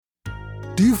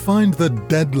Do you find that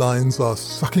deadlines are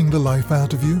sucking the life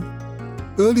out of you?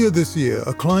 Earlier this year,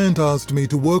 a client asked me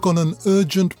to work on an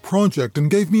urgent project and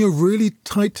gave me a really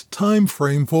tight time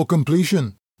frame for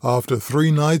completion. After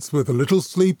 3 nights with little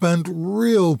sleep and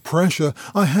real pressure,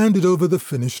 I handed over the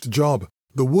finished job.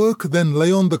 The work then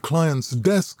lay on the client's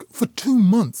desk for 2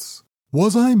 months.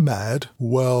 Was I mad?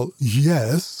 Well,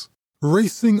 yes.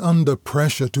 Racing under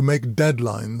pressure to make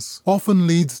deadlines often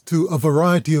leads to a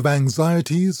variety of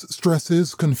anxieties,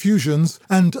 stresses, confusions,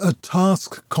 and a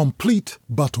task complete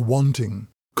but wanting.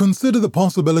 Consider the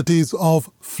possibilities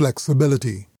of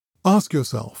flexibility. Ask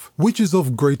yourself, which is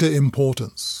of greater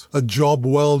importance? A job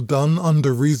well done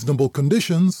under reasonable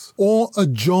conditions, or a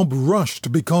job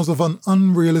rushed because of an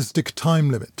unrealistic time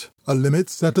limit, a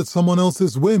limit set at someone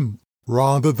else's whim?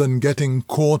 Rather than getting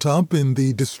caught up in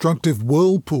the destructive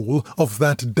whirlpool of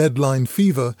that deadline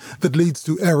fever that leads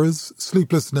to errors,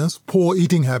 sleeplessness, poor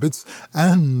eating habits,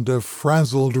 and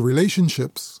frazzled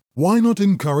relationships, why not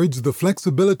encourage the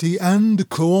flexibility and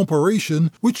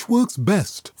cooperation which works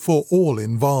best for all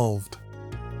involved?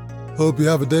 Hope you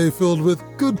have a day filled with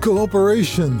good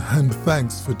cooperation, and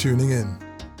thanks for tuning in.